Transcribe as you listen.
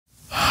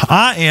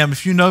I am,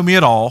 if you know me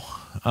at all,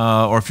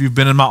 or if you've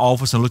been in my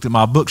office and looked at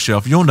my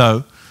bookshelf, you'll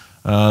know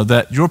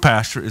that your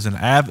pastor is an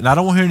avid, and I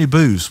don't want to hear any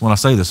boos when I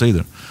say this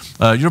either,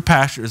 your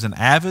pastor is an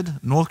avid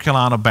North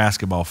Carolina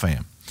basketball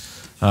fan.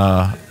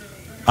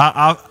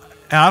 I've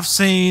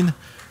seen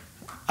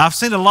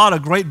a lot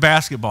of great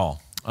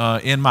basketball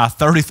in my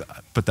 30.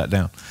 Put that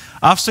down.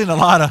 I've seen a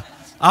lot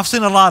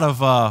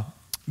of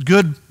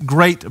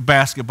great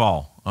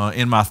basketball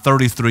in my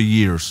 33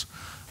 years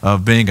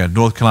of being a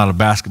North Carolina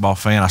basketball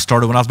fan. I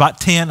started when I was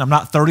about 10. I'm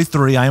not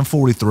 33. I am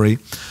 43,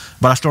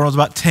 but I started when I was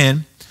about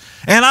 10.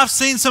 And I've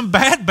seen some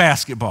bad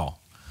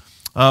basketball.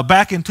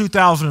 Back in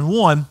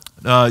 2001,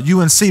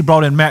 UNC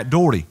brought in Matt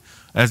Doherty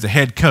as the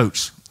head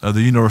coach of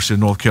the University of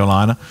North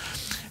Carolina.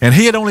 And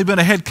he had only been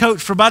a head coach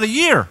for about a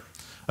year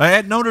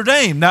at Notre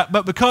Dame.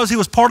 But because he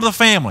was part of the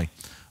family,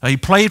 he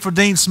played for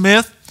Dean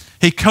Smith.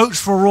 He coached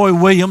for Roy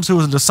Williams, who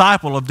was a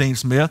disciple of Dean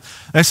Smith.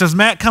 And he says,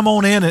 Matt, come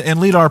on in and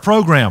lead our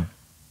program.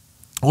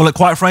 Well, it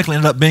quite frankly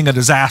ended up being a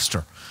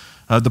disaster.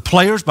 The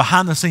players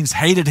behind the scenes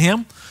hated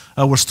him,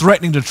 was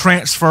threatening to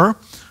transfer.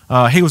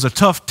 He was a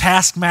tough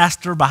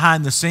taskmaster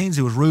behind the scenes.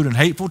 He was rude and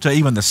hateful to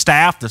even the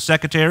staff, the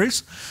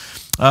secretaries.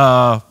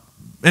 And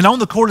on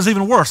the court is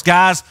even worse.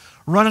 Guys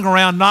running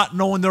around not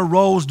knowing their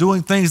roles,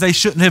 doing things they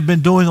shouldn't have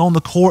been doing on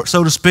the court,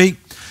 so to speak.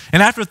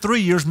 And after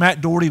 3 years, Matt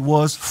Doherty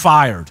was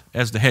fired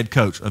as the head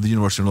coach of the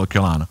University of North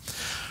Carolina.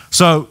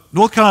 So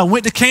North Carolina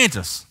went to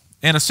Kansas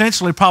and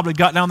essentially probably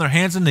got down on their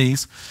hands and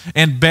knees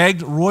and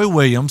begged Roy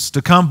Williams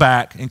to come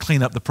back and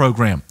clean up the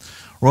program.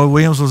 Roy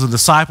Williams was a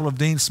disciple of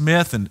Dean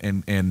Smith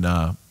and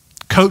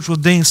coached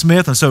with Dean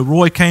Smith, and so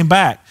Roy came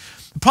back.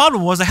 The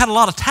problem was they had a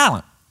lot of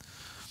talent,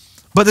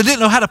 but they didn't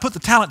know how to put the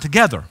talent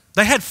together.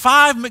 They had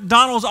 5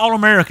 McDonald's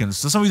All-Americans.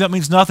 To some of you that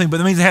means nothing,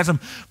 but it means they had some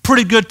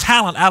pretty good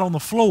talent out on the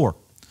floor.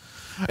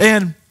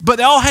 But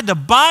they all had to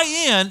buy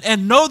in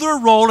and know their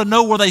role and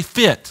know where they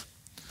fit.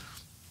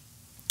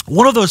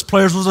 One of those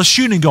players was a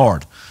shooting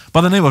guard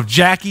by the name of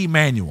Jackie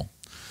Manuel.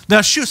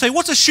 Now, say,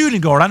 what's a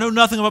shooting guard? I know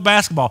nothing about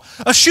basketball.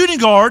 A shooting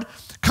guard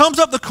comes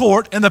up the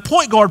court, and the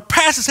point guard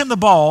passes him the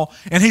ball,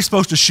 and he's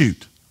supposed to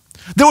shoot.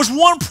 There was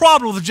one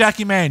problem with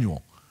Jackie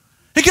Manuel.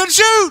 He couldn't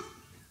shoot.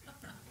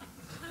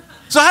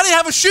 So how do you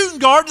have a shooting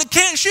guard that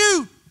can't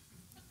shoot?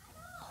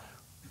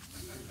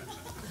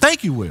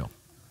 Thank you, Will.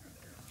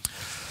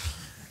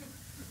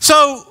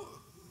 So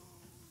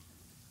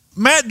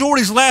Matt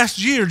Doherty's last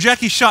year,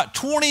 Jackie shot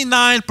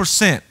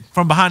 29%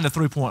 from behind the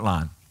three-point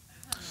line.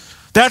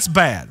 That's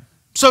bad.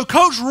 So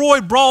Coach Roy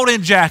brought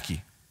in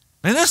Jackie.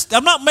 And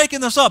I'm not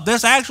making this up.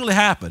 This actually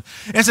happened.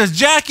 And says,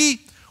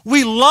 Jackie,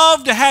 we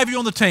love to have you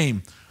on the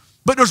team,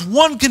 but there's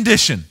one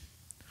condition.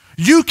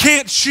 You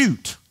can't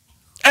shoot,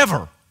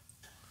 ever,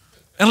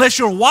 unless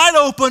you're wide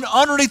open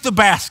underneath the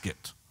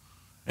basket.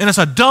 And it's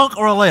a dunk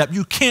or a layup.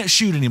 You can't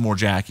shoot anymore,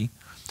 Jackie,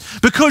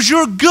 because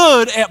you're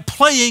good at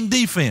playing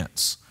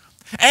defense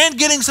and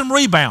getting some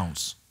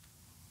rebounds.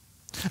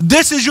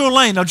 This is your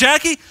lane. Now,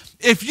 Jackie,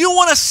 if you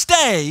want to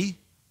stay,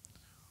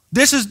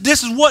 this is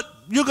what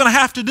you're going to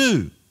have to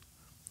do.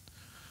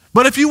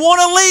 But if you want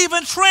to leave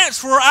and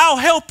transfer, I'll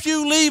help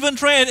you leave and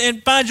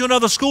find you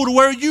another school to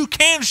where you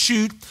can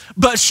shoot,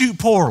 but shoot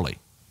poorly.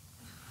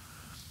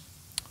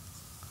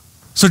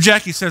 So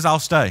Jackie says, I'll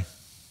stay.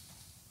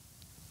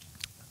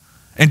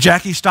 And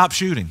Jackie stopped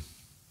shooting.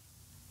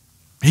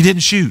 He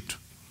didn't shoot.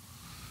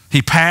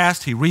 He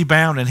passed, he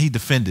rebounded, and he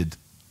defended.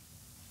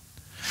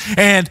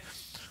 And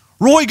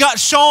Roy got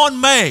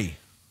Sean May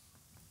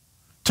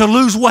to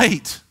lose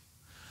weight.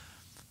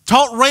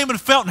 Taught Raymond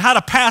Felton how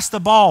to pass the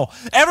ball.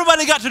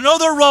 Everybody got to know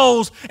their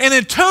roles, and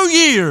in 2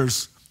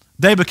 years,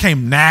 they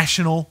became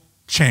national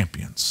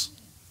champions.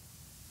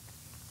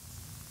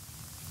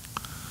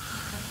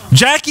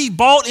 Jackie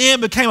bought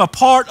in, became a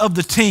part of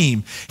the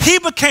team. He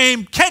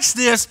became, catch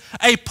this,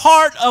 a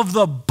part of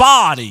the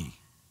body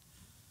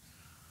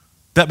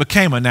that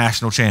became a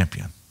national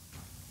champion.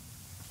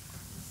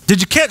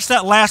 Did you catch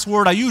that last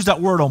word? I used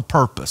that word on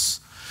purpose.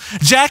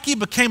 Jackie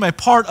became a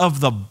part of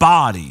the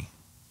body.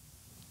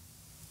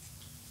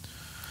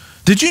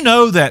 Did you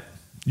know that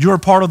you're a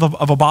part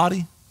of a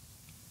body?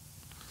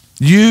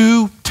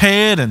 You,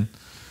 Ted, and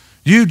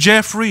you,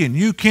 Jeffrey, and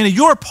you, Kenny,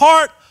 you're a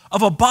part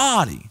of a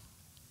body.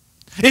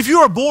 If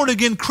you're a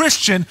born-again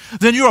Christian,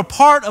 then you're a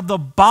part of the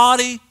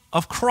body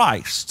of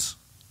Christ.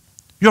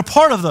 You're a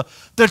part of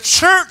the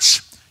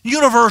church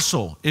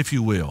universal, if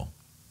you will.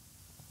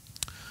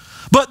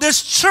 But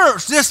this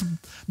church,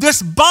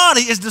 this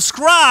body is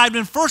described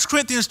in 1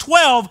 Corinthians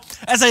 12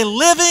 as a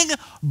living,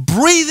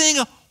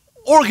 breathing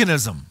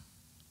organism.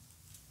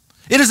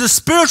 It is the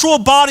spiritual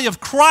body of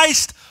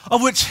Christ,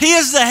 of which he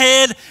is the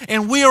head,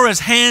 and we are his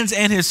hands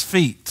and his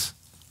feet.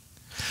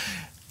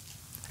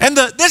 And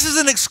this is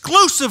an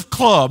exclusive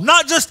club.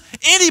 Not just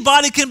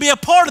anybody can be a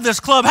part of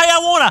this club. Hey, I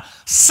want to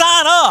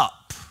sign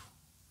up.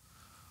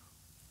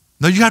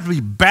 No, you have to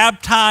be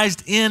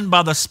baptized in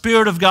by the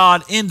Spirit of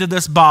God into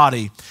this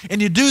body.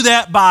 And you do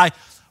that by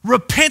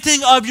repenting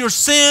of your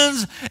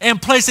sins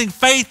and placing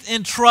faith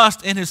and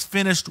trust in his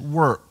finished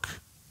work.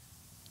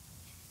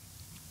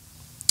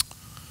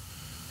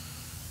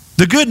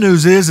 The good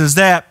news is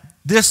that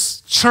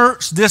this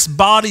church, this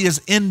body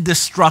is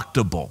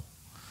indestructible.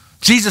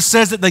 Jesus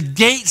says that the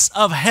gates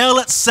of hell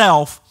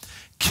itself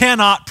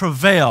cannot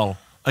prevail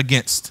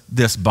against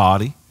this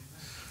body.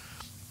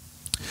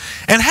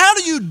 And how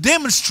do you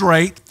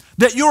demonstrate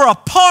that you're a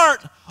part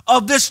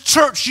of this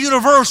church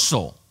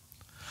universal?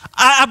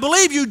 I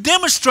believe you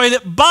demonstrate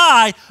it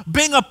by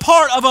being a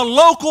part of a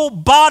local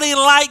body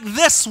like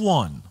this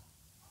one.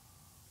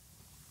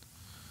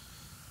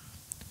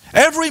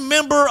 Every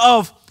member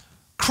of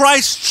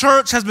Christ's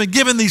church has been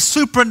given these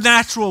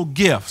supernatural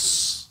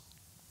gifts.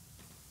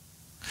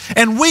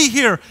 And we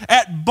here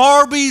at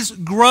Barbee's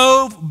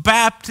Grove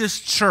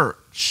Baptist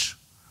Church,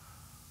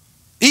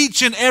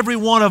 each and every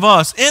one of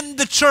us in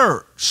the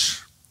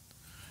church,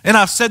 and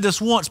I've said this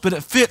once, but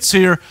it fits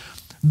here,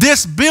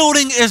 this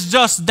building is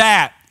just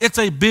that. It's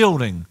a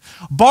building.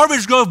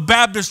 Barbee's Grove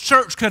Baptist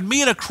Church could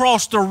meet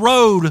across the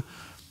road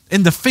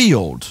in the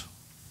field.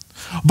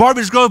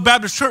 Barbee's Grove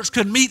Baptist Church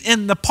could meet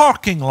in the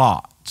parking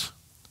lot.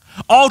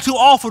 All too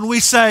often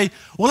we say,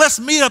 well, let's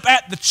meet up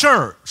at the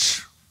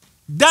church.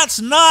 That's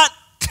not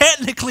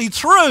technically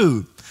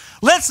true.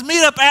 Let's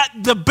meet up at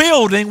the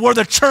building where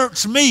the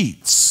church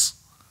meets.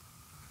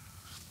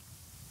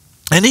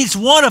 And each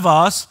one of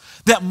us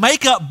that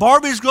make up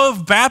Barbee's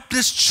Grove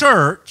Baptist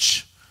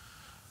Church,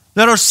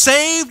 that are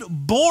saved,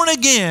 born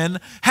again,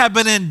 have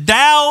been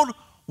endowed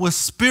with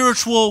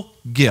spiritual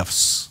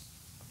gifts.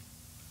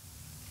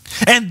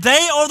 And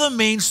they are the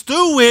means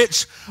through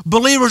which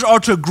believers are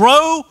to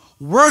grow,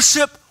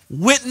 worship,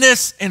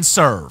 witness, and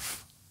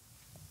serve.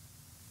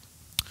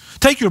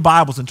 Take your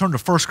Bibles and turn to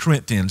 1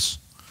 Corinthians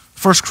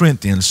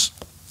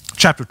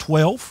chapter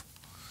 12.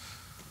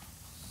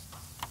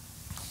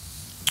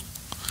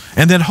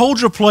 And then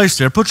hold your place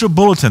there, put your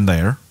bulletin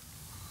there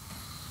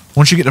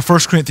once you get to 1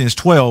 Corinthians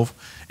 12,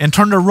 and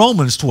turn to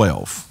Romans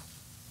 12.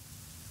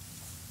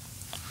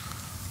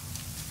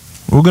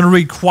 We're going to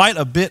read quite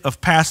a bit of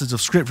passage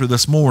of Scripture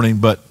this morning,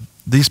 but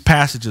these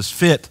passages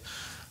fit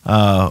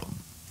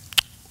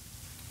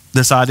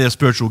this idea of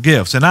spiritual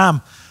gifts. And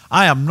I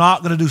am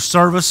not going to do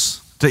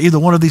service to either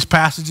one of these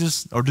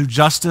passages or do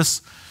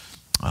justice.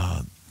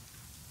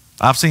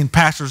 I've seen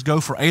pastors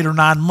go for 8 or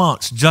 9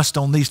 months just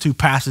on these two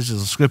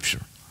passages of Scripture.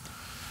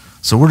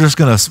 So we're going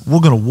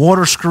to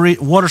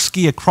water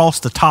ski across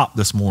the top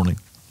this morning.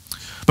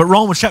 But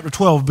Romans chapter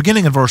 12,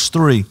 beginning in verse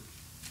 3.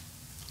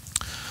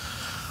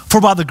 For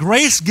by the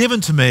grace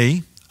given to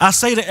me, I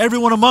say to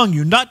everyone among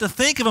you, not to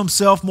think of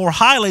himself more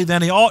highly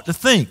than he ought to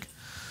think,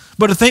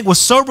 but to think with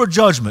sober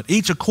judgment,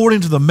 each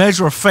according to the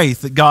measure of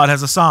faith that God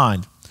has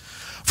assigned.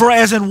 For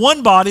as in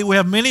one body we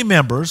have many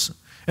members,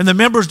 and the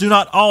members do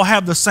not all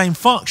have the same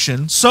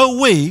function,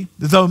 so we,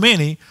 though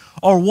many,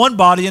 are one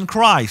body in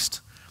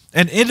Christ,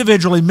 and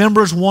individually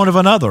members one of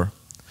another.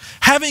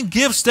 Having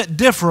gifts that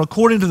differ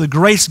according to the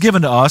grace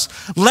given to us,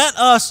 let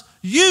us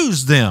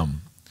use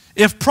them.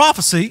 If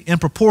prophecy, in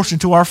proportion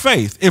to our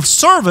faith. If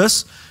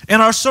service,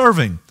 in our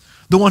serving.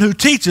 The one who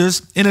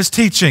teaches, in his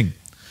teaching.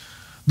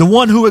 The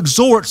one who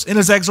exhorts, in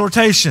his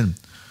exhortation.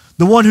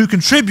 The one who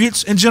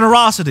contributes, in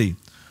generosity.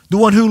 The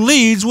one who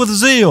leads, with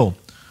zeal.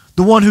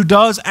 The one who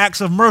does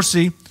acts of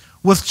mercy,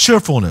 with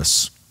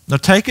cheerfulness. Now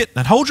take it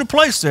and hold your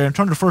place there and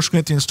turn to 1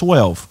 Corinthians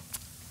 12.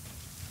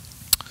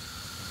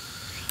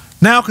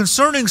 Now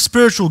concerning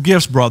spiritual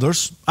gifts,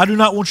 brothers, I do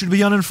not want you to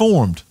be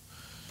uninformed.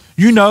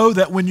 You know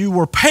that when you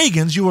were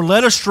pagans, you were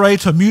led astray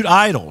to mute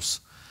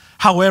idols.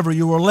 However,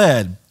 you were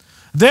led.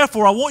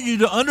 Therefore, I want you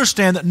to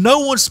understand that no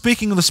one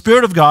speaking of the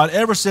Spirit of God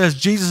ever says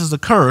Jesus is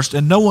accursed,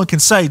 and no one can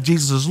say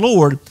Jesus is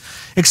Lord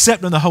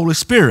except in the Holy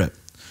Spirit.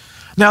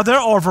 Now, there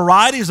are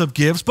varieties of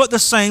gifts, but the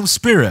same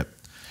Spirit.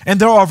 And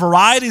there are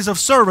varieties of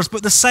service,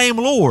 but the same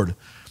Lord.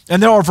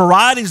 And there are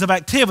varieties of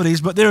activities,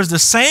 but there is the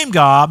same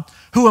God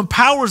who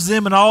empowers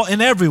them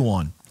in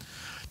everyone.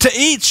 To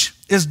each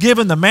is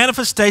given the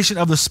manifestation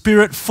of the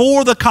Spirit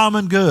for the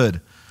common good.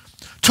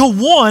 To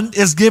one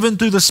is given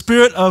through the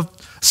Spirit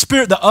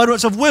the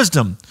utterance of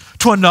wisdom.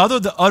 To another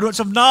the utterance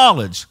of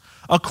knowledge,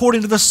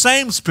 according to the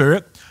same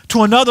Spirit.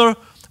 To another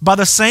by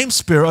the same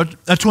Spirit.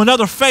 To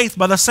another faith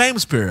by the same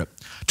Spirit.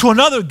 To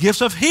another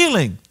gifts of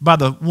healing by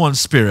the one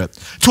Spirit.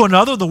 To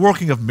another the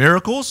working of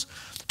miracles.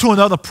 To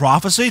another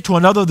prophecy. To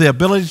another the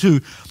ability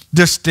to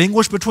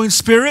distinguish between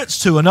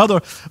spirits. To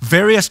another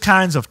various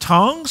kinds of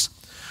tongues.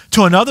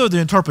 To another, the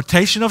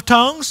interpretation of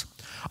tongues.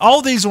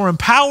 All these are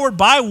empowered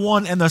by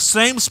one and the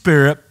same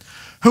Spirit,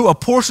 who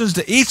apportions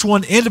to each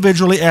one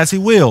individually as he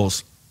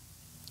wills.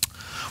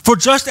 For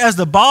just as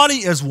the body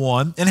is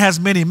one and has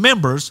many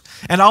members,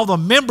 and all the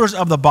members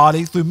of the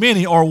body through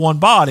many are one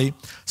body,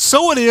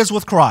 so it is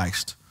with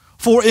Christ.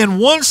 For in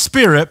one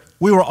Spirit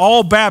we were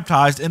all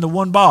baptized into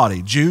one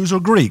body, Jews or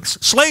Greeks,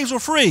 slaves or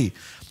free,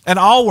 and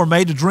all were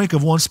made to drink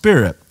of one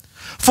Spirit.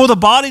 For the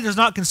body does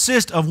not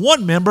consist of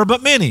one member,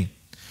 but many.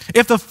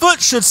 If the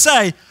foot should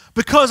say,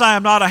 because I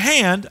am not a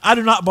hand, I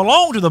do not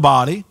belong to the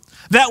body,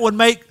 that would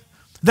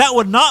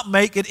not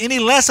make it any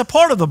less a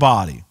part of the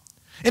body.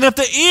 And if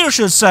the ear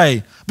should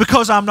say,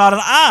 because I'm not an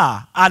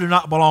eye, I do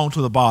not belong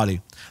to the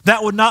body,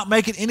 that would not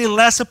make it any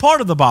less a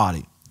part of the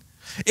body.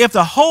 If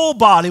the whole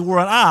body were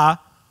an eye,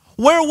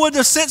 where would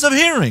the sense of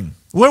hearing?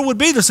 Where would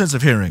be the sense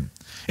of hearing?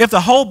 If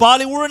the whole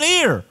body were an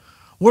ear,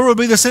 where would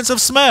be the sense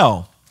of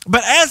smell?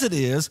 But as it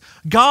is,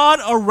 God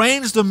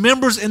arranged the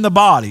members in the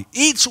body,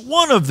 each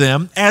one of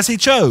them as he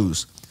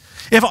chose.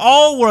 If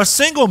all were a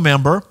single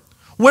member,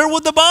 where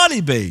would the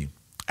body be?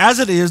 As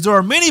it is, there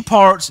are many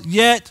parts,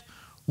 yet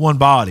one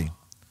body.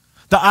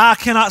 The eye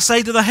cannot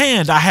say to the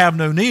hand, I have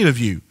no need of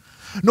you,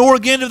 nor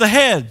again to the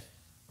head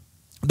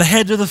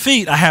to the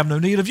feet, I have no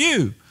need of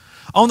you.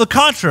 On the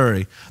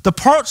contrary, the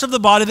parts of the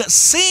body that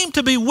seem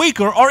to be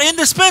weaker are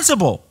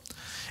indispensable.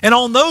 And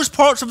on those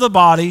parts of the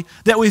body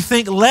that we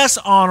think less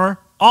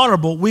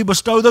honorable, we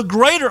bestow the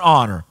greater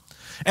honor.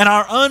 And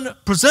our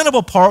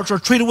unpresentable parts are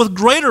treated with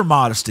greater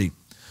modesty,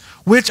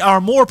 which our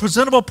more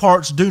presentable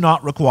parts do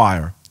not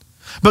require.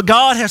 But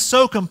God has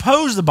so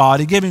composed the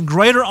body, giving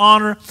greater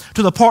honor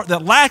to the part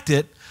that lacked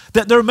it,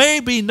 that there may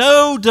be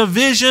no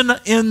division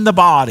in the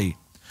body,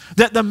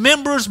 that the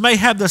members may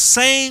have the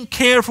same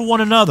care for one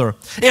another.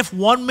 If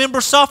one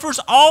member suffers,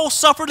 all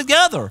suffer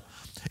together.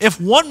 If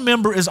one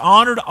member is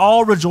honored,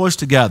 all rejoice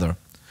together.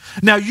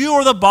 Now you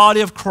are the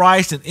body of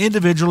Christ and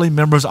individually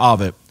members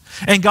of it.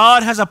 And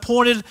God has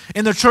appointed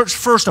in the church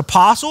first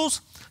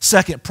apostles,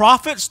 second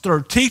prophets,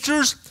 third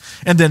teachers,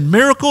 and then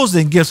miracles,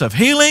 then gifts of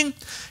healing,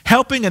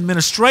 helping,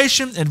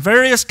 administration, and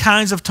various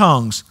kinds of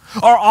tongues.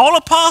 Are all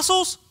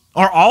apostles?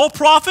 Are all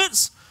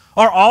prophets?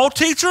 Are all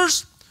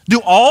teachers?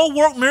 Do all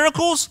work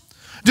miracles?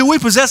 Do we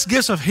possess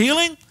gifts of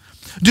healing?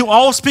 Do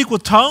all speak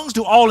with tongues?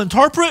 Do all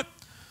interpret?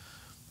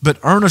 But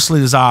earnestly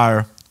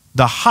desire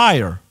the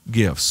higher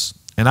gifts,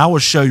 and I will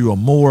show you a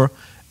more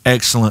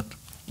excellent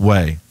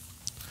way.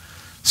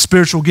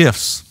 Spiritual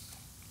gifts.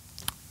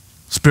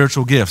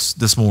 Spiritual gifts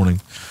this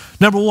morning.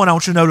 Number one, I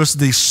want you to notice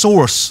the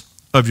source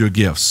of your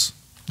gifts.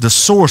 The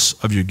source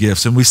of your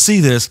gifts. And we see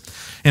this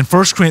in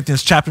 1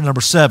 Corinthians chapter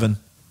number 7,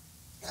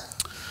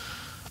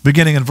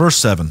 beginning in verse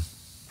 7.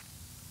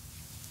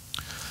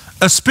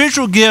 A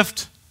spiritual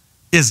gift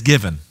is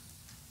given.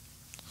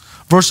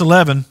 Verse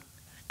 11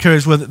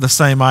 carries with it the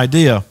same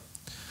idea.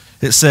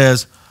 It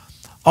says,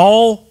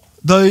 all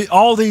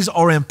these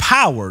are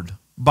empowered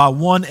by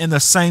one and the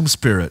same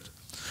Spirit.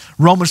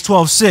 Romans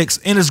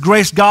 12:6, in His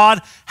grace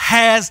God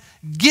has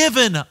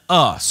given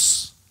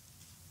us.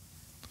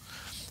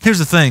 Here's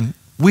the thing.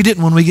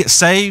 When we get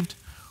saved,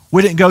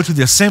 we didn't go to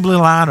the assembly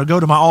line or go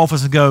to my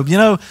office and go,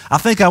 I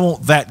think I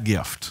want that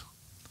gift.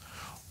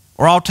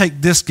 Or I'll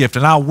take this gift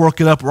and I'll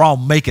work it up or I'll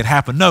make it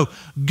happen. No,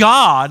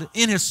 God,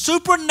 in His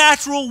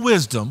supernatural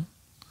wisdom,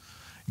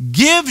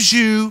 gives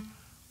you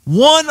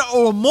one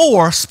or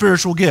more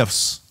spiritual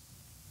gifts.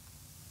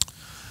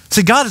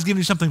 See, God has given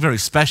you something very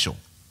special.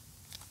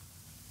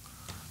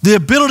 The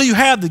ability you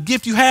have, the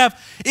gift you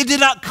have, it did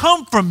not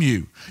come from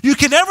you. You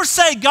can never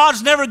say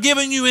God's never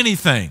given you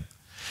anything.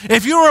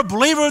 If you're a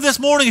believer this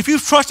morning, if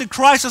you've trusted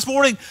Christ this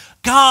morning,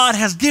 God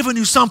has given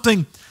you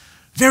something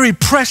very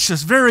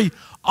precious, very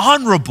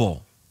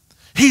honorable.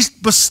 He's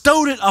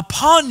bestowed it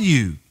upon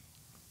you.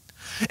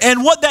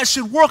 And what that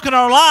should work in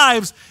our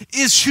lives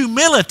is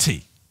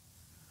humility.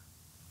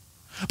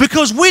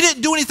 Because we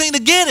didn't do anything to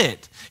get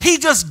it. He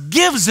just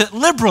gives it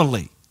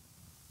liberally.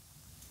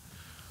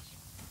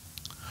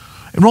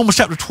 In Romans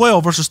chapter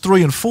 12, verses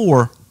 3 and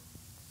 4, it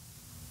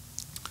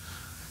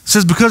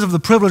says, because of the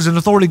privilege and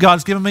authority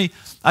God's given me,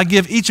 I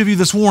give each of you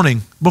this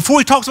warning. Before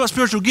he talks about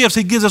spiritual gifts,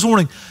 he gives this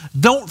warning.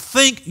 Don't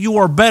think you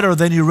are better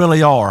than you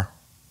really are.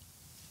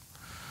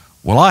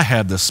 Well, I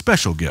have this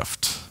special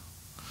gift.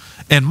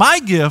 And my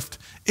gift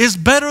is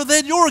better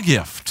than your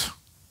gift.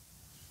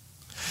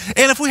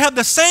 And if we have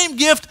the same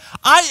gift,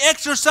 I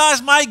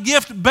exercise my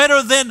gift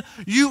better than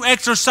you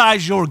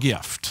exercise your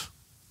gift.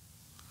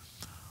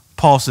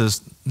 Paul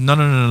says,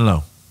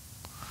 no.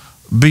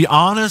 Be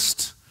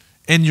honest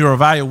in your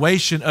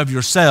evaluation of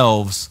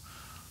yourselves,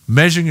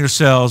 measuring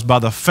yourselves by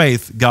the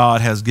faith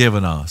God has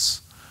given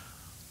us.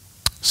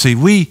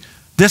 See,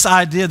 this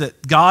idea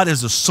that God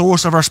is the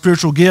source of our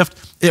spiritual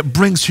gift, it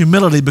brings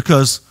humility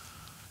because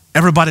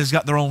everybody's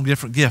got their own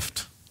different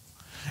gift.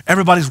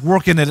 Everybody's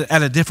working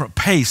at a different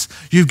pace.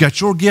 You've got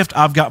your gift,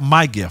 I've got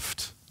my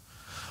gift.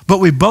 But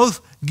we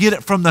both get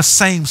it from the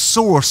same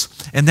source,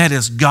 and that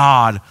is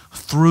God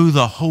through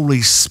the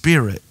Holy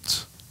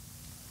Spirit.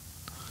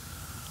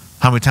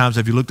 How many times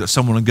have you looked at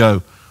someone and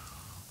go,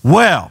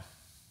 well,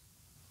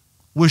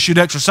 we should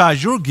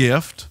exercise your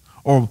gift,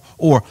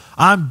 or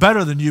I'm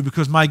better than you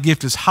because my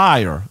gift is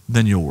higher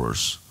than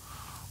yours,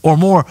 or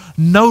more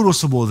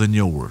noticeable than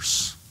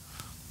yours.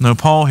 No,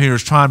 Paul here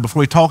is trying,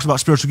 before he talks about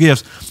spiritual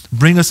gifts,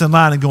 bring us in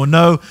line and go,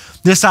 no,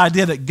 this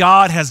idea that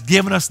God has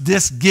given us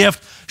this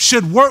gift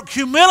should work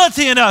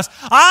humility in us.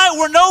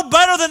 We're no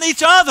better than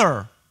each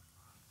other.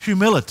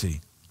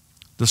 Humility.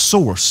 The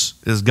source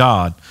is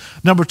God.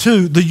 Number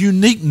two, the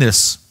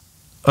uniqueness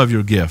of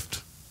your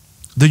gift.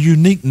 The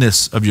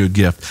uniqueness of your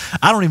gift.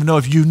 I don't even know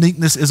if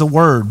uniqueness is a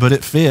word, but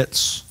it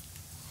fits.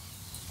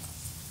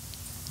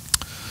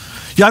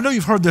 Yeah, I know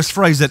you've heard this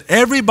phrase that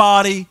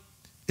everybody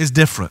is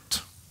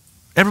different.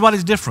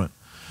 Everybody's different.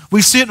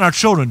 We see it in our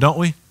children, don't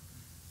we?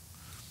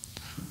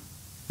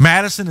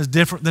 Madison is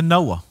different than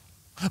Noah.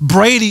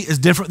 Brady is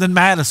different than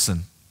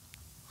Madison.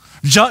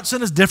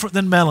 Judson is different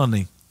than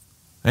Melanie.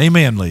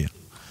 Amen, Leah.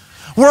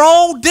 We're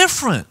all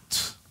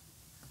different.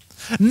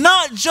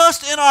 Not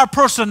just in our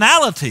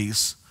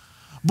personalities,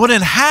 but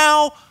in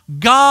how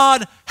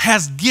God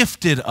has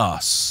gifted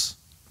us.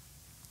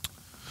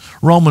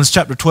 Romans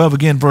chapter 12,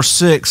 again, verse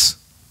 6.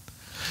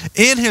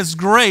 In His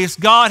grace,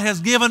 God has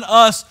given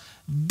us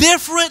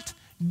different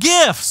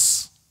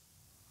gifts.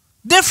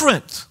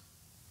 Different.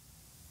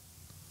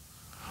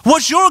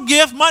 What's your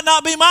gift might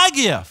not be my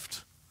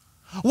gift.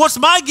 What's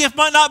my gift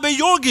might not be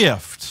your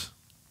gift.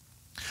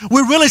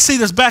 We really see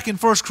this back in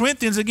 1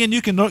 Corinthians. Again,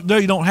 you can look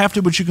there. You don't have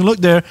to, but you can look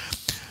there.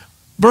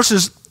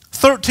 Verses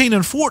 13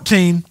 and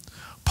 14,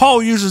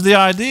 Paul uses the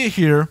idea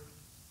here,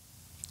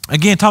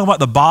 again, talking about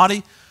the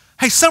body.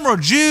 Hey, some are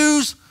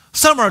Jews,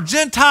 some are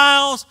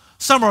Gentiles,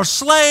 some are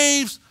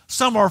slaves,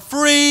 some are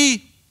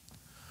free.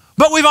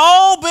 But we've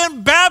all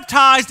been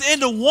baptized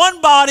into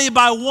one body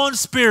by one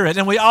Spirit,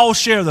 and we all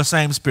share the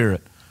same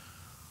Spirit.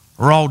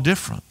 We're all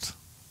different.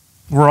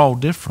 We're all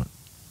different.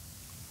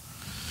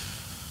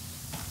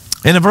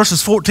 And in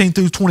verses 14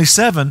 through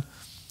 27,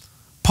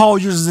 Paul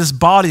uses this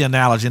body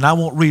analogy, and I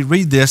won't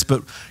reread this,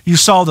 but you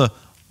saw the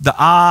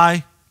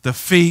eye, the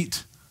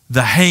feet,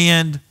 the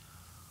hand.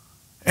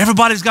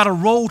 Everybody's got a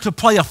role to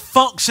play, a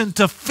function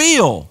to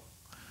fill.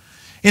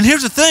 And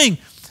here's the thing,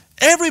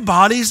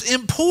 everybody's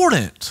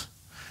important.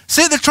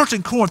 See, the church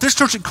in Corinth, this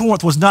church in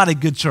Corinth was not a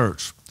good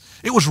church.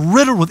 It was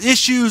riddled with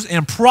issues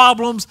and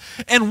problems.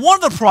 And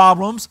one of the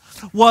problems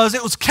was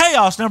it was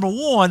chaos, number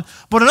one.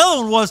 But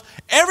another one was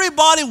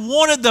everybody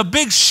wanted the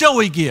big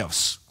showy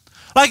gifts.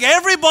 Like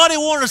everybody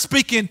wanted to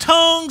speak in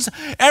tongues.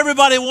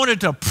 Everybody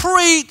wanted to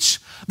preach.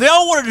 They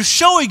all wanted the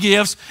showy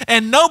gifts.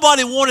 And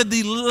nobody wanted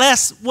the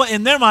less,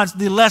 in their minds,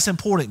 the less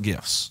important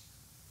gifts.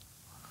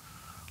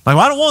 Like, well,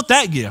 I don't want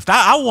that gift.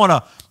 I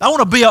want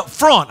to be up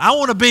front. I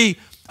want to be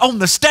on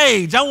the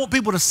stage. I want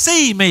people to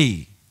see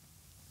me.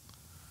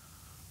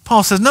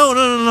 Paul says, no,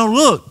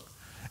 look,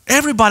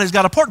 everybody's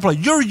got a part to play.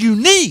 You're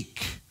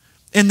unique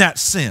in that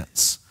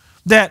sense,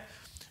 that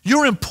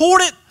you're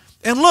important.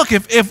 And look,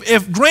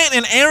 if Grant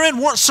and Aaron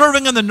weren't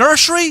serving in the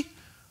nursery,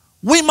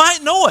 we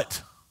might know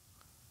it.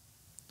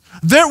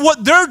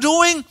 What they're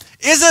doing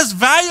is as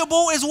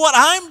valuable as what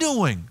I'm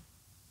doing.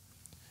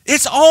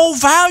 It's all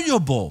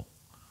valuable.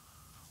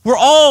 We're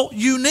all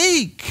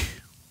unique.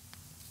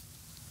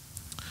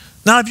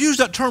 Now, I've used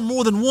that term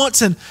more than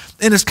once, and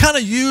it's kind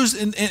of used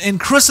in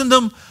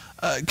Christendom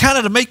kind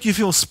of to make you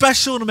feel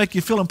special, to make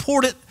you feel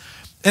important.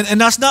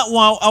 And that's not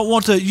why I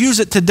want to use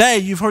it today.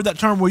 You've heard that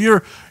term where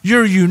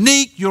you're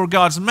unique, you're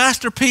God's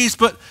masterpiece,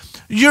 but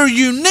you're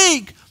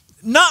unique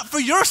not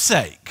for your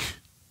sake.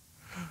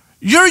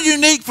 You're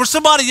unique for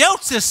somebody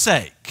else's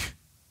sake.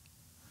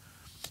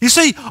 You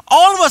see,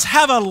 all of us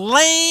have a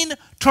lane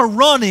to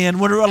run in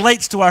when it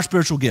relates to our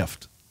spiritual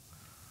gift.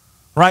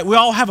 Right? We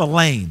all have a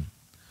lane.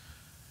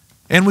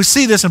 And we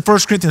see this in 1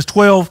 Corinthians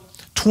 12,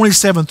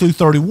 27 through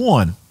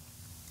 31.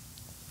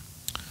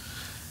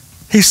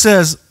 He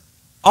says,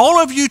 all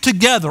of you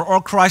together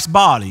are Christ's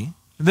body.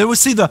 And then we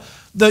see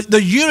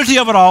the unity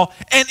of it all.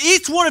 And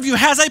each one of you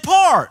has a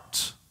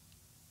part.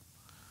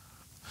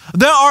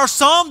 There are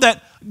some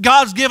that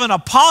God's given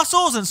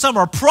apostles, and some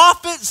are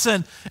prophets,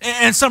 and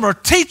some are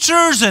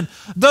teachers, and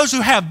those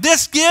who have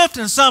this gift,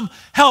 and some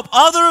help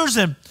others,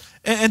 and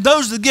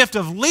those the gift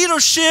of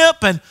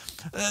leadership, and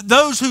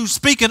those who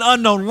speak in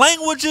unknown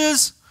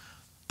languages.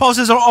 Paul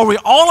says, are we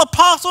all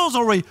apostles?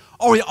 Are we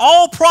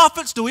all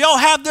prophets? Do we all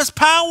have this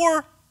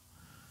power?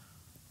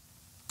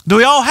 Do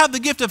we all have the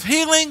gift of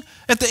healing?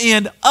 At the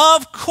end,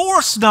 of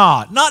course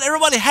not. Not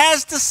everybody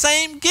has the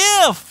same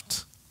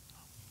gift.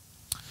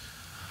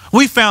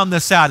 We found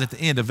this out at the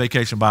end of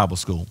Vacation Bible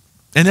School.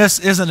 And this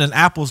isn't an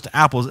apples to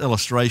apples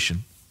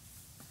illustration,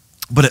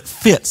 but it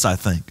fits, I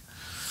think.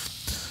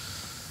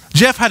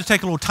 Jeff had to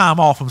take a little time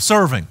off from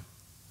serving.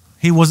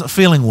 He wasn't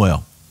feeling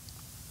well.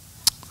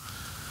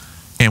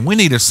 And we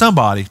needed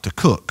somebody to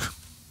cook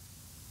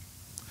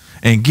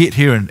and get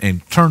here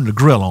and turn the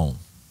grill on.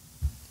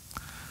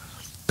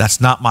 That's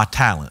not my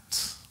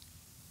talent.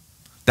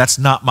 That's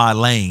not my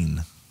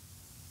lane.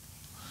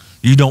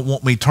 You don't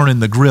want me turning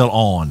the grill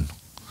on.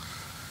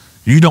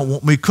 You don't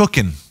want me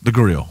cooking the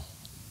grill.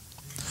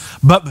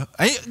 But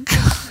I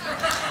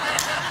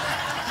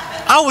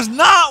was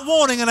not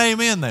wanting an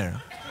amen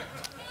there.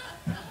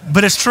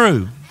 But it's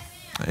true.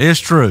 It's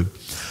true.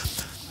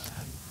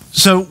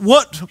 So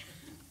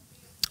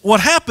what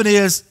happened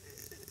is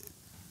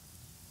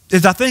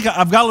I think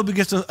I've got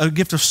a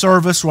gift of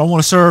service where I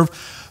want to serve.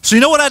 So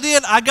you know what I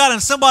did? I got in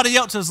somebody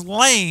else's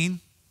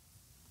lane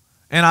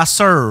and I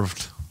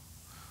served.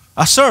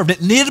 I served.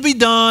 It needed to be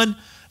done.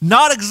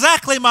 Not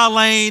exactly my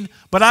lane,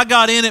 but I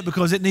got in it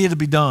because it needed to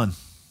be done.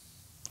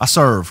 I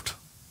served.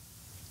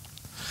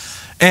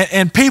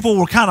 And people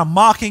were kind of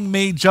mocking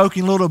me,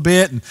 joking a little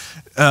bit, and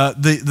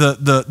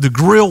the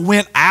grill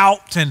went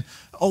out, and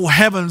oh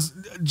heavens,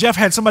 Jeff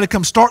had somebody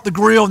come start the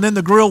grill, and then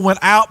the grill went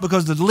out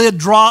because the lid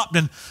dropped,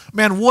 and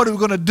man, what are we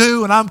going to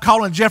do? And I'm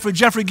calling Jeffrey,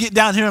 get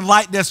down here and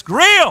light this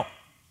grill.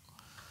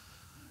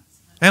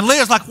 And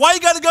Leah's like, why you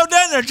got to go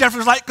down there?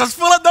 Jeffrey's like, because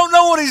Phillip don't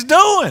know what he's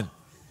doing.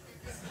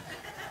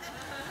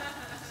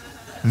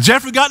 And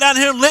Jeffrey got down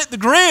here and lit the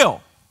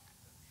grill.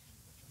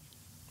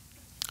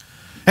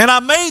 And I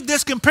made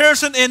this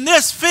comparison, and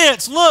this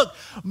fits. Look,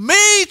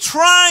 me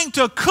trying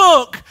to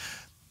cook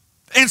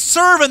and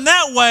serve in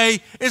that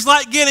way is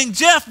like getting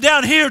Jeff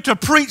down here to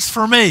preach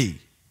for me.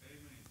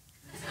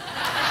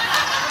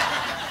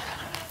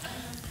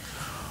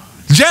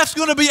 Jeff's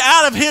going to be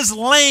out of his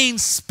lane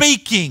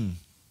speaking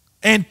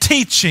and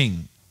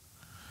teaching.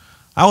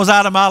 I was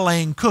out of my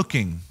lane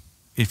cooking,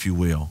 if you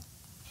will.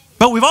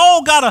 But we've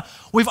all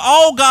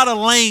got a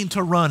lane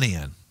to run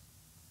in.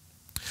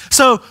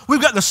 So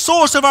we've got the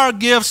source of our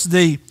gifts,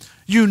 the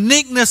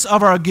uniqueness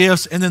of our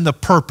gifts, and then the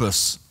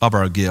purpose of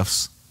our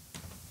gifts.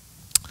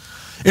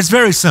 It's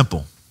very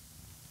simple.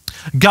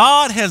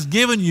 God has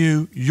given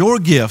you your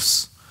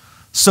gifts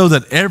so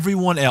that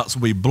everyone else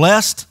will be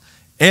blessed,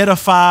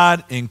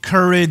 edified,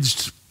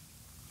 encouraged,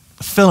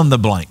 fill in the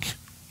blank.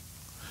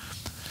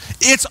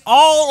 It's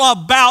all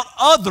about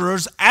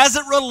others as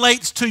it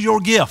relates to your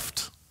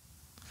gift.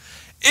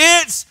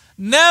 It's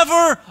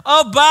never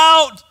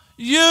about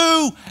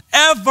you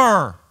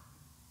ever.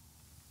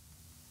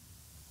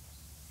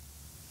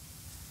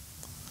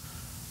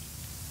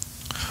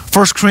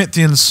 First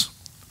Corinthians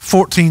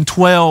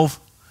 14:12.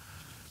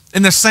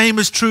 And the same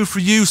is true for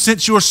you,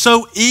 since you are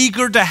so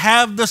eager to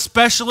have the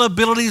special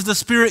abilities the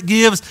Spirit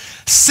gives.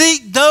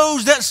 Seek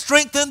those that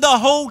strengthen the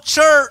whole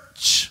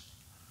church.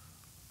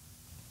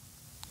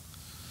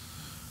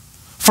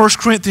 1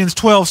 Corinthians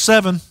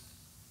 12:7.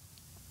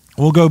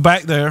 We'll go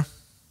back there.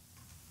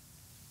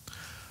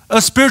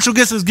 A spiritual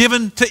gift is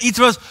given to each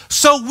of us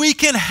so we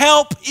can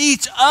help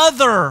each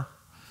other.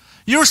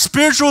 Your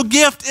spiritual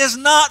gift is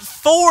not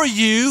for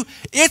you,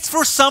 it's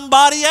for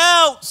somebody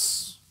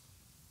else.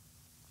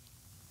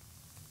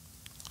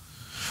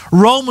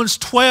 Romans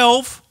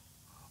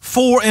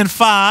 12:4 and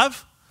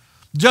 5.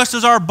 Just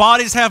as our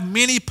bodies have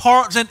many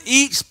parts and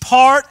each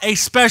part a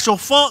special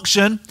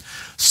function,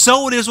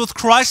 so it is with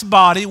Christ's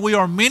body. We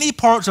are many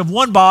parts of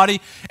one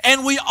body,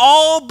 and we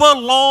all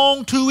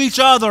belong to each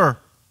other.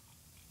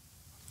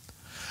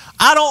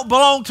 I don't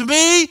belong to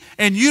me,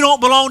 and you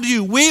don't belong to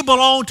you. We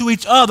belong to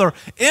each other,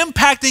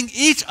 impacting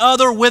each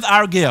other with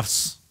our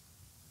gifts.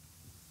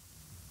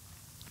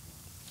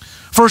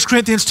 1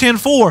 Corinthians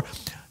 10:4.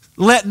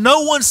 Let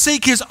no one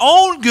seek his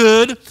own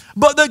good,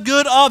 but the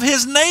good of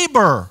his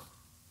neighbor.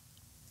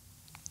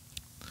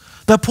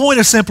 The point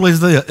is simply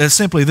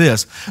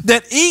this,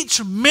 that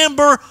each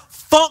member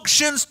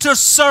functions to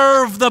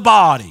serve the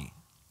body.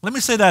 Let me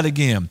say that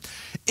again.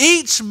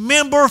 Each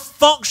member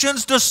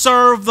functions to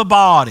serve the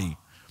body.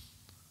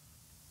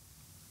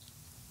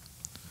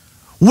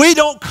 We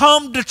don't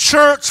come to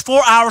church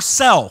for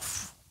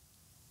ourselves.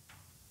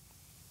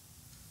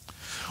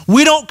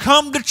 We don't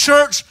come to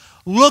church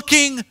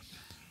looking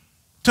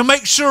to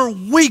make sure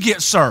we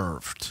get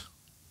served.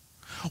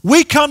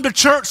 We come to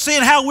church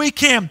seeing how we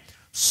can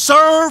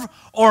serve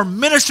or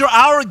minister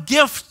our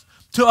gift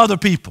to other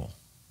people.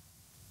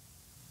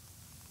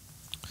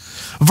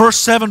 Verse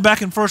 7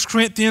 back in 1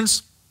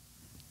 Corinthians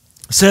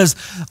says,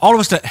 all of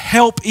us to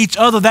help each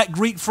other. That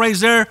Greek phrase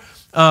there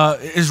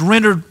is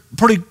rendered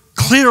pretty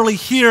clearly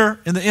here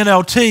in the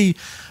NLT,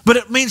 but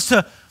it means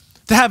to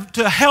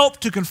help,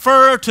 to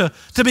confer,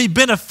 to be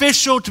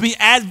beneficial, to be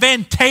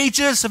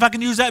advantageous, if I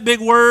can use that big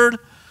word.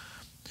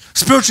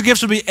 Spiritual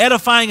gifts will be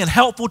edifying and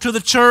helpful to the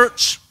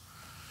church.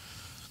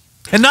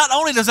 And not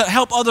only does it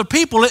help other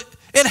people,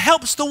 it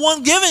helps the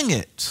one giving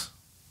it.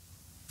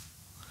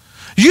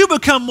 You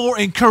become more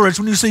encouraged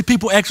when you see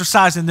people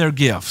exercising their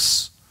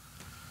gifts.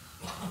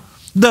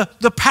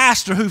 The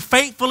pastor who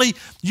faithfully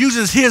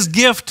uses his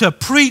gift to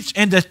preach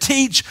and to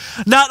teach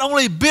not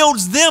only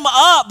builds them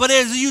up, but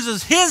as he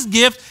uses his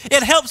gift,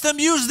 it helps them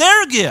use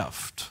their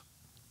gift.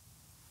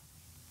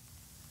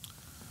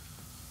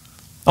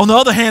 On the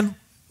other hand,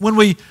 when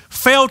we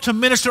fail to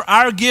minister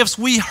our gifts,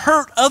 we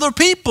hurt other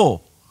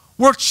people.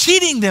 We're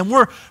cheating them.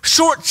 We're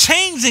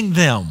shortchanging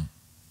them.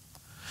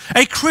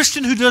 A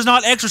Christian who does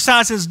not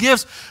exercise his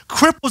gifts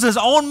cripples his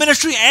own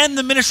ministry and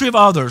the ministry of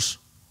others.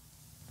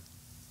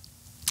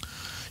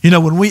 You know,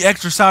 when we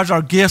exercise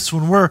our gifts,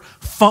 when we're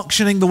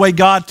functioning the way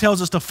God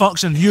tells us to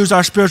function and use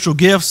our spiritual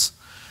gifts,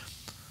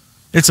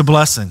 it's a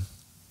blessing.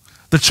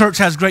 The church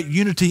has great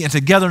unity and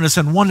togetherness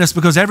and oneness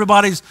because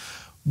everybody's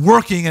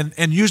working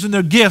and using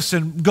their gifts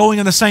and going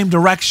in the same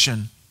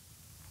direction.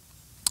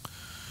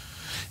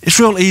 It's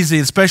real easy,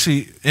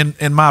 especially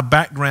in my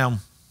background,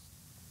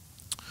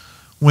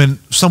 when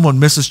someone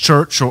misses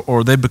church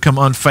or they become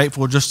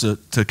unfaithful, just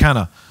to kind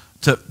of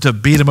to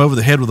beat them over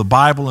the head with the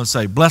Bible and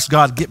say, bless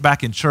God, get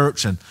back in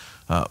church, and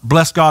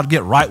bless God,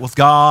 get right with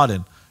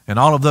God, and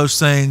all of those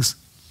things.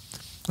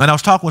 And I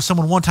was talking with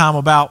someone one time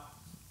about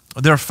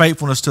their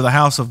faithfulness to the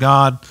house of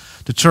God,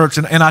 to church,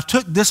 and I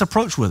took this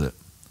approach with it.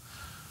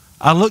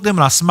 I looked at them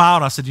and I smiled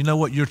and I said, you know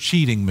what, you're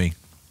cheating me.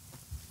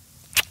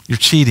 You're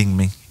cheating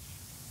me.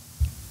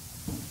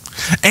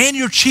 And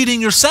you're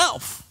cheating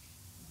yourself.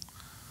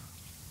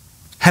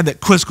 Had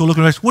that quizzical look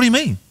at me. What do you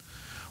mean?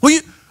 Well,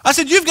 I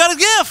said, you've got a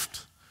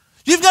gift.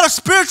 You've got a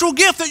spiritual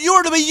gift that you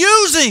are to be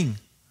using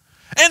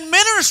and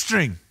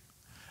ministering.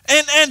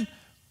 And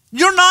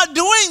you're not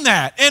doing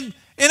that. And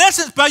in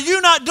essence, by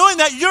you not doing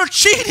that, you're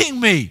cheating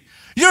me.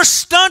 You're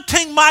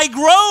stunting my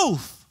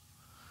growth.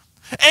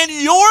 And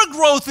your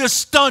growth is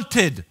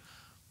stunted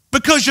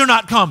because you're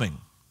not coming.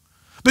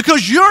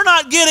 Because you're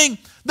not getting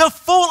the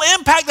full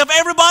impact of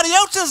everybody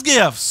else's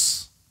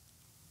gifts.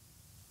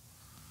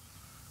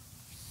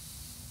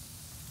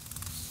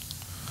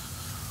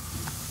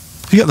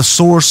 You got the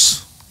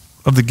source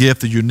of the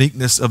gift, the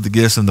uniqueness of the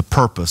gifts, and the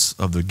purpose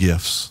of the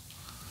gifts.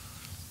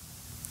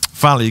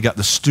 Finally, you got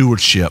the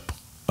stewardship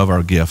of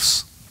our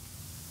gifts.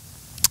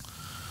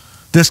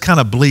 This kind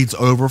of bleeds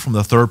over from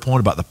the third point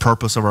about the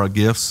purpose of our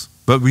gifts,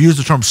 but we use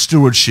the term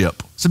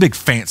stewardship. It's a big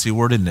fancy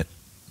word, isn't it?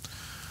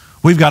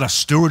 We've got a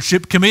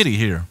stewardship committee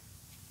here.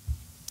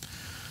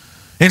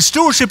 And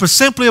stewardship is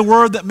simply a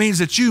word that means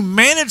that you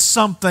manage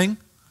something.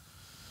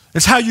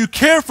 It's how you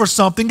care for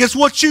something. It's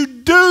what you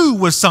do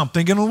with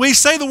something. And when we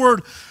say the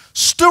word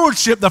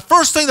stewardship, the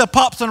first thing that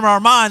pops into our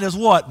mind is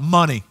what?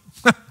 Money.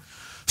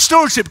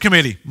 Stewardship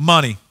committee,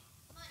 money.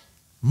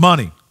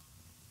 Money.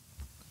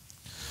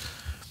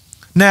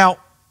 Now,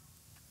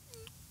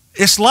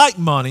 it's like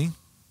money,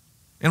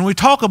 and when we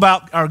talk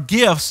about our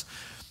gifts,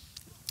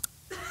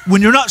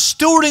 when you're not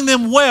stewarding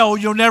them well,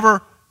 you'll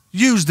never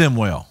use them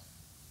well.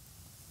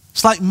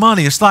 It's like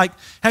money. It's like,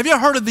 have you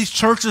ever heard of these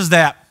churches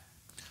that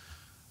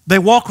they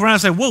walk around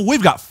and say, well,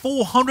 we've got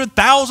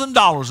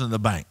 $400,000 in the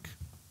bank.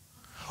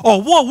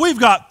 Or, well, we've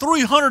got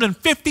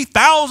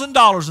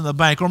 $350,000 in the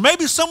bank. Or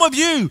maybe some of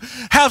you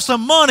have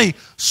some money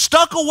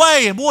stuck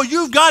away, and boy,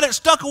 you've got it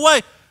stuck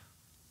away.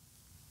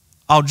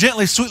 I'll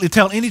gently, sweetly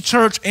tell any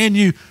church and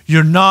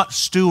you're not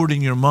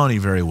stewarding your money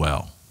very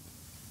well.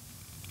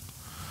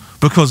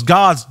 Because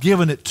God's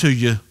given it to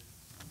you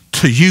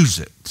to use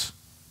it.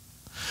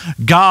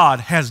 God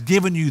has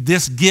given you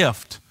this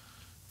gift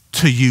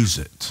to use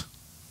it.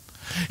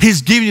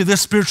 He's given you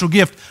this spiritual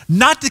gift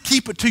not to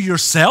keep it to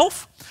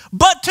yourself,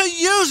 but to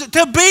use it,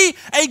 to be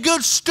a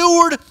good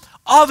steward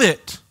of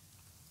it.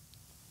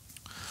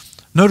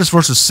 Notice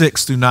verses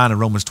 6 through 9 in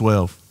Romans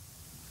 12.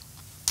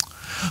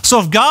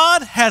 So if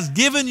God has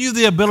given you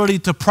the ability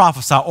to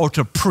prophesy or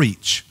to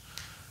preach,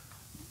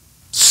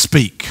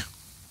 speak.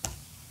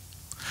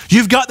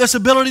 You've got this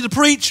ability to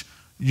preach,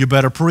 you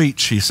better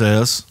preach, he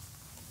says.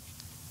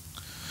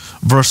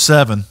 Verse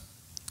 7,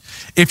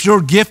 if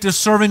your gift is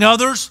serving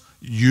others,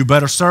 you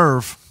better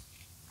serve.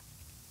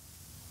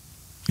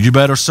 You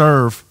better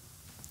serve.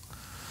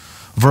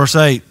 Verse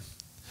 8,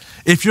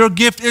 if your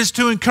gift is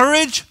to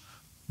encourage,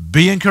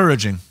 be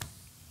encouraging.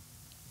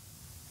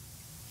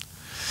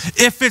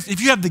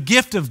 If you have the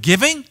gift of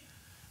giving,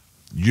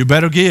 you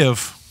better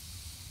give.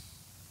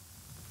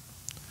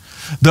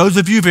 Those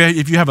of you,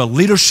 if you have a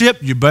leadership,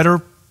 you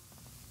better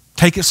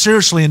take it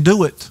seriously and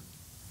do it.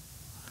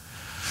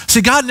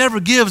 See, God never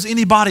gives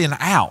anybody an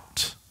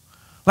out.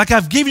 Like,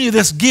 I've given you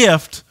this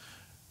gift,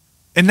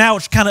 and now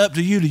it's kind of up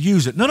to you to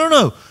use it. No, no,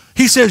 no.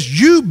 He says,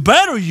 you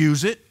better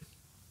use it.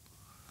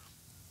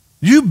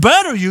 You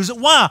better use it.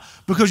 Why?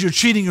 Because you're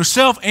cheating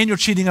yourself and you're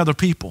cheating other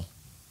people.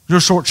 You're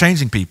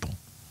shortchanging people.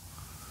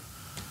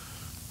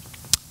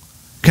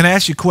 Can I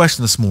ask you a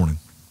question this morning?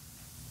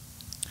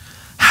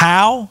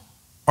 How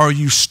are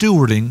you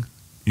stewarding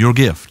your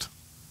gift?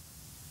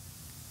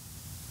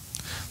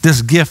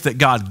 This gift that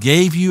God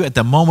gave you at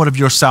the moment of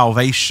your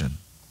salvation.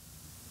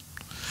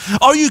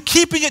 Are you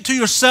keeping it to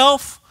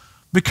yourself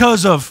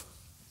because of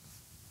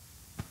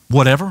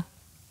whatever?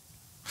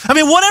 I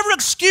mean, whatever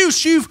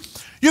excuse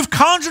you've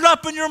conjured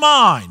up in your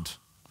mind.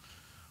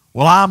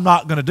 Well, I'm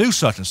not going to do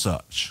such and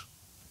such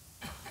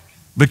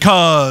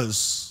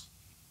because,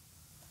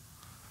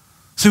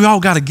 see, we all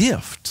got a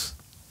gift.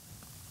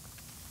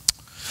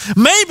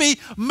 Maybe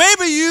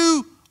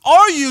you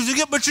are using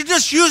it, but you're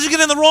just using it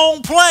in the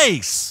wrong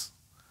place.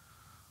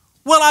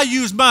 Well, I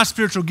use my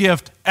spiritual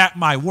gift at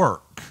my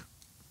work.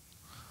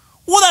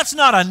 Well, that's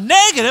not a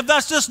negative.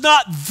 That's just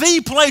not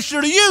the place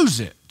you're to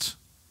use it.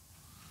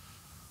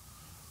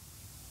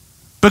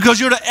 Because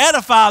you're to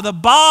edify the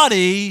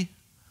body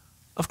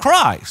of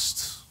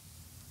Christ.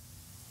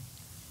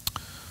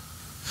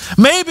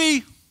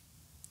 Maybe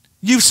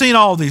you've seen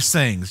all these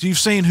things. You've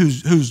seen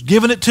who's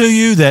given it to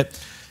you, that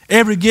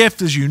every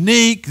gift is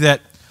unique, that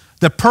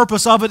the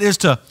purpose of it is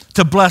to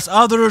bless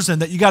others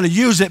and that you got to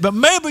use it. But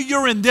maybe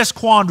you're in this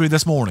quandary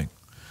this morning.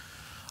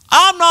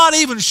 I'm not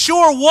even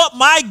sure what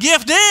my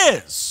gift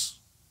is.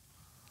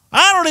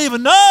 I don't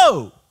even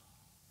know.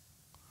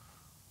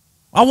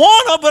 I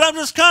want to, but I'm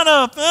just kind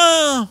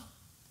of,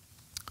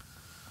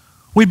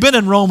 We've been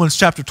in Romans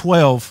chapter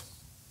 12,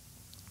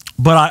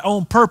 but I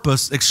on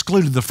purpose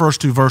excluded the first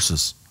two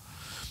verses.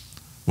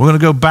 We're going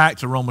to go back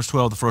to Romans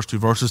 12, the first two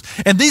verses.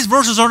 And these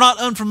verses are not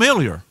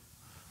unfamiliar.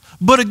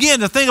 But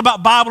again, the thing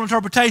about Bible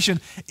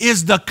interpretation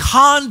is the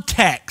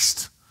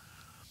context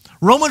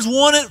Romans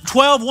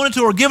 12, 1 and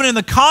 2 are given in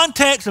the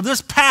context of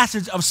this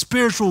passage of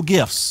spiritual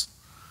gifts.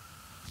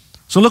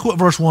 So look what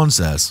verse 1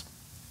 says.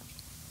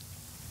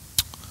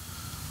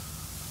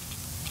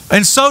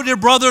 And so, dear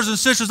brothers and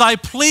sisters, I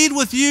plead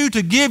with you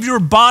to give your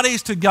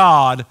bodies to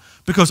God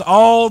because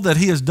all that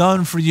he has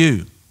done for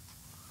you.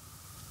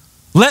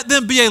 Let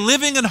them be a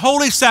living and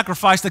holy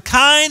sacrifice, the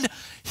kind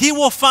he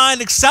will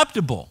find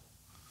acceptable.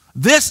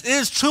 This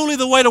is truly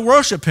the way to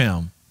worship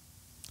him.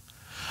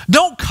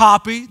 Don't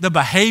copy the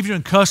behavior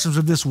and customs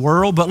of this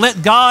world, but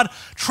let God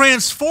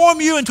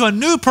transform you into a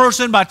new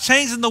person by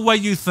changing the way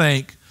you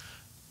think.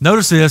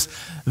 Notice this.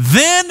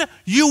 Then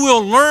you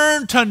will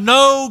learn to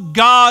know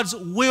God's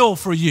will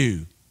for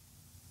you.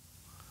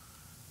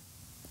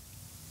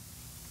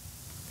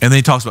 And then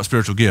he talks about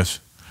spiritual gifts.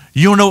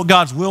 You don't know what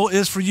God's will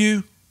is for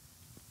you?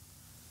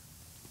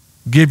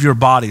 Give your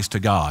bodies to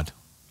God.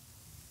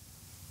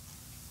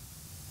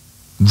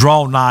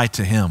 Draw nigh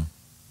to him.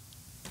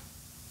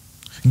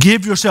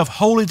 Give yourself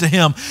wholly to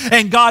him,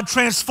 and God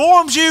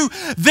transforms you.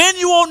 Then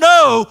you will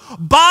know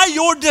by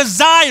your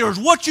desires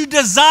what you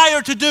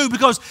desire to do,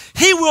 because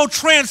he will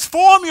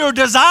transform your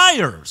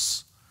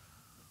desires.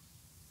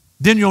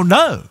 Then you'll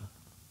know.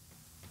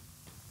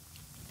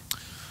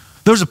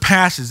 There's a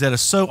passage that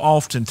is so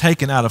often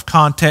taken out of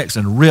context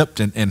and ripped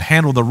and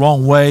handled the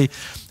wrong way,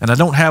 and I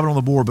don't have it on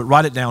the board, but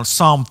write it down,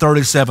 Psalm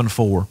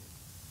 37:4.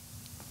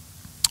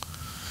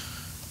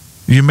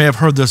 You may have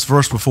heard this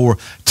verse before.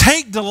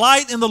 Take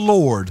delight in the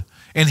Lord,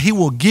 and he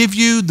will give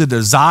you the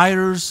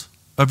desires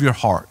of your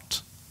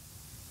heart.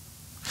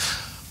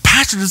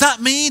 Pastor, does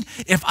that mean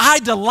if I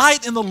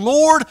delight in the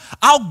Lord,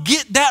 I'll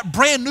get that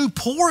brand new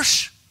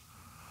Porsche?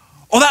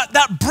 Or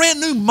that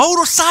brand new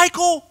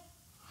motorcycle?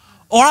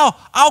 Or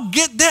I'll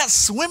get that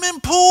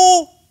swimming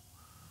pool?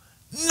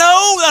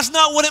 No, that's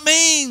not what it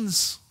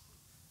means.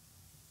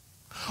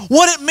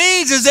 What it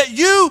means is that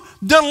you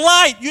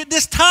delight.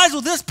 This ties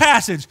with this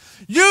passage.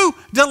 You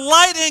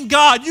delight in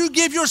God. You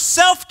give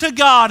yourself to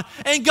God,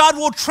 and God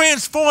will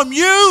transform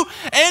you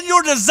and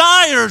your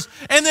desires,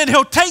 and then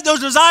he'll take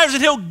those desires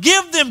and he'll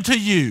give them to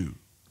you.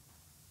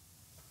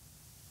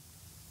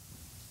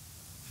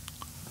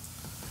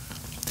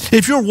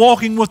 If you're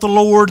walking with the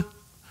Lord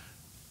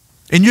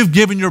and you've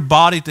given your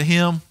body to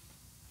him,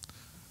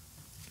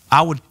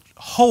 I would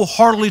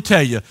wholeheartedly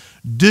tell you,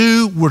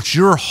 do what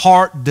your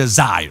heart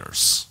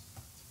desires.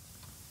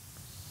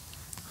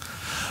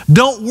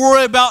 Don't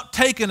worry about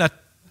taking a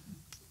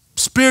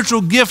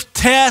spiritual gift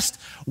test.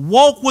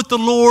 Walk with the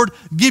Lord,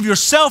 give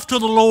yourself to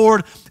the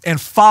Lord, and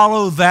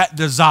follow that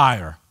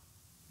desire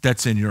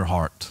that's in your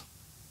heart.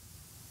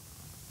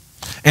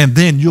 And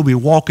then you'll be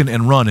walking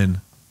and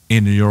running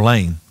in your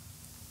lane.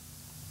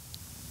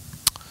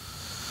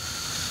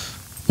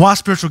 Why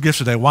spiritual gifts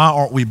today? Why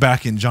aren't we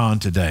back in John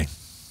today?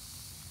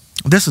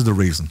 This is the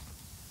reason.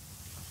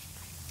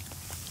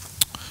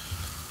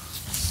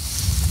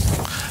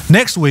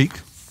 Next week,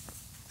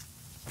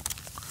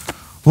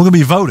 we're going to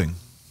be voting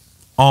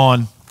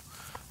on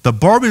the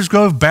Barbee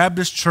Grove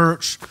Baptist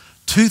Church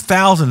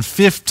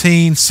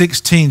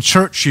 2015-16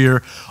 church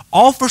year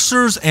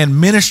officers and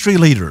ministry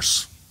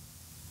leaders.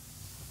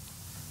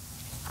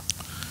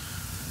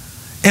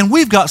 And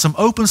we've got some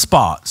open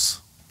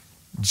spots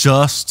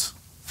just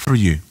for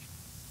you.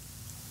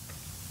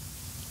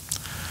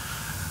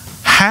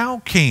 How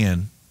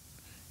can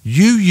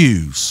you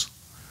use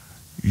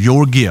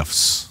your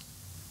gifts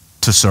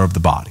to serve the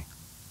body?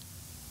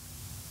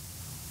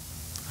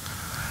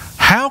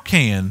 How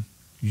can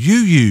you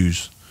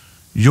use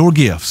your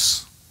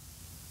gifts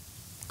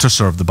to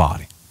serve the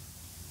body?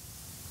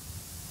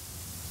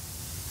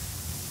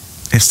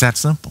 It's that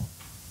simple.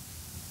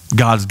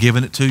 God's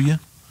given it to you.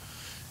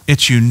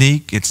 It's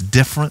unique. It's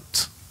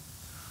different.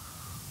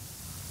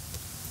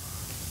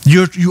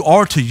 You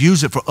are to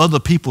use it for other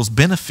people's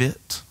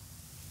benefit.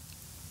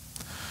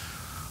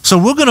 So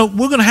we're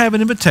gonna have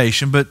an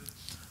invitation, but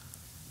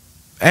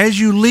as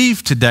you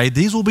leave today,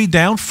 these will be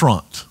down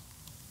front.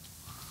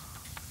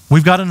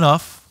 We've got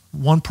enough,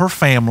 one per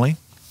family,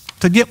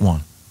 to get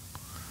one.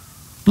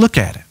 Look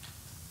at it.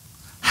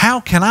 How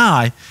can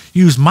I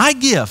use my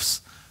gifts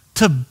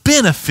to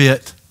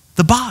benefit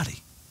the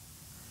body?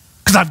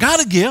 Because I've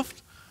got a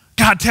gift.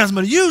 God tells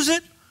me to use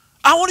it.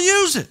 I want to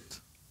use it.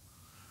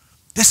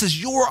 This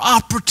is your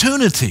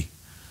opportunity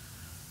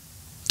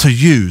to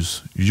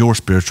use your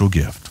spiritual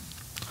gift.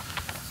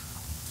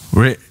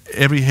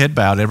 Every head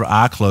bowed, every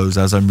eye closed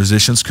as our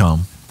musicians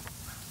come.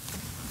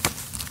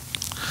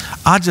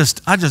 I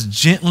just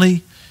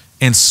gently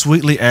and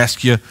sweetly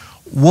ask you,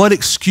 what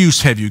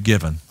excuse have you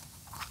given?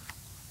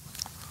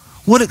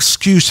 What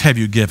excuse have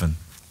you given?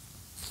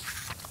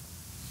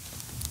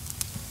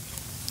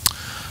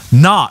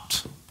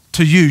 Not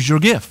to use your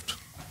gift.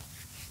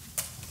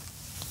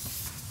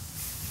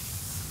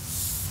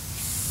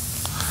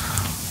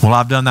 Well,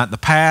 I've done that in the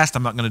past.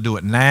 I'm not going to do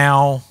it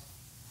now.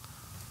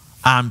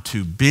 I'm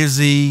too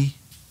busy.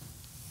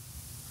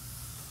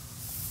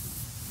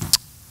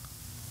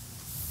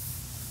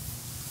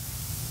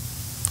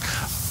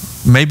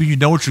 Maybe you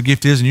know what your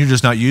gift is and you're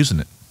just not using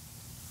it.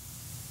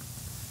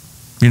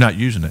 You're not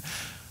using it.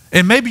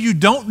 And maybe you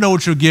don't know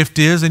what your gift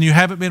is and you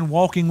haven't been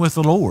walking with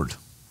the Lord.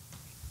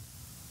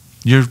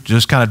 You're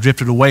just kind of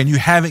drifted away and you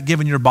haven't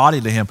given your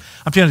body to him.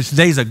 I'm telling you,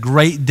 today's a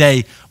great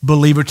day,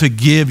 believer, to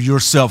give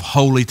yourself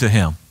wholly to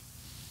him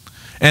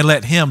and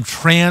let him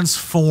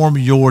transform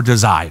your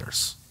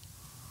desires.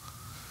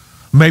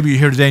 Maybe you're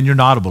here today and you're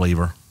not a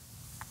believer.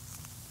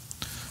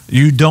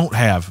 You don't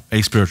have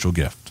a spiritual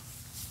gift.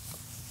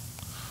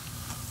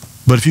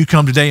 But if you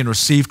come today and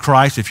receive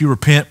Christ, if you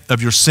repent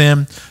of your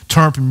sin,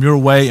 turn from your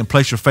way and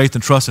place your faith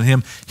and trust in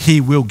him,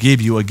 he will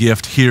give you a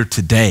gift here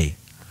today.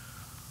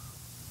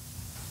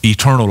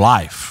 Eternal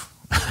life.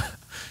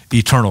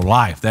 Eternal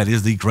life. That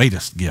is the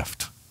greatest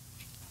gift.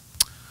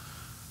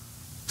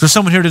 So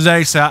someone here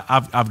today say,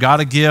 I've got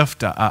a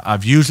gift.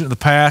 I've used it in the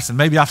past, and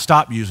maybe I've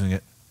stopped using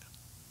it.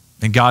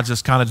 And God's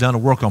just kind of done a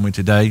work on me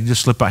today. You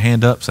just slip a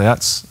hand up, say,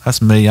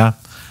 that's me. I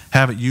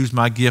haven't used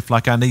my gift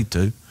like I need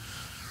to.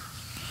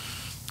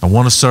 I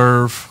want to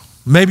serve.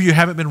 Maybe you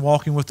haven't been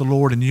walking with the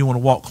Lord and you want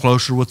to walk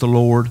closer with the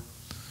Lord,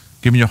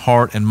 giving your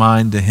heart and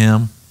mind to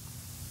him.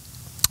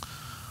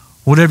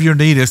 Whatever your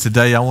need is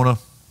today, I want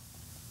to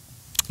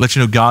let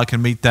you know God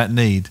can meet that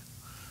need.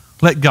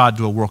 Let God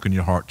do a work in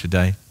your heart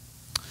today.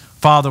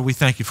 Father, we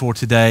thank you for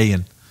today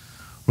and,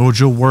 Lord,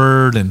 your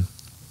word and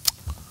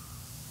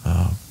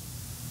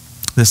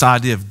this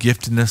idea of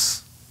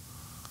giftedness.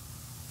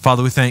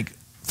 Father, we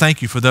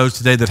thank you for those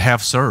today that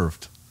have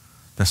served,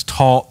 that's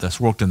taught, that's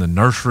worked in the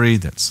nursery,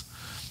 that's,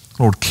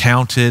 Lord,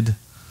 counted.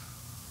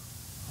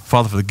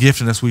 Father, for the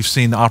giftedness we've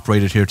seen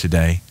operated here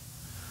today.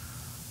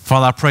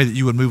 Father, I pray that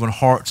you would move on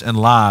hearts and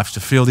lives to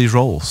fill these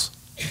roles,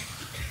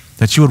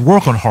 that you would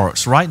work on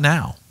hearts right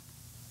now,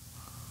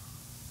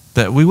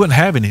 that we wouldn't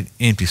have any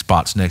empty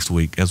spots next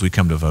week as we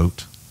come to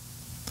vote.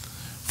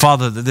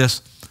 Father, that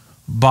this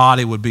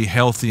body would be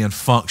healthy and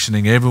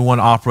functioning, everyone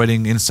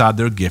operating inside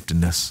their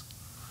giftedness.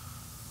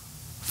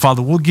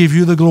 Father, we'll give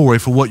you the glory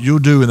for what you'll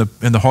do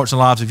in the hearts and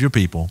lives of your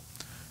people.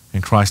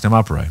 In Christ's name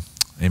I pray.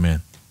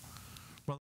 Amen.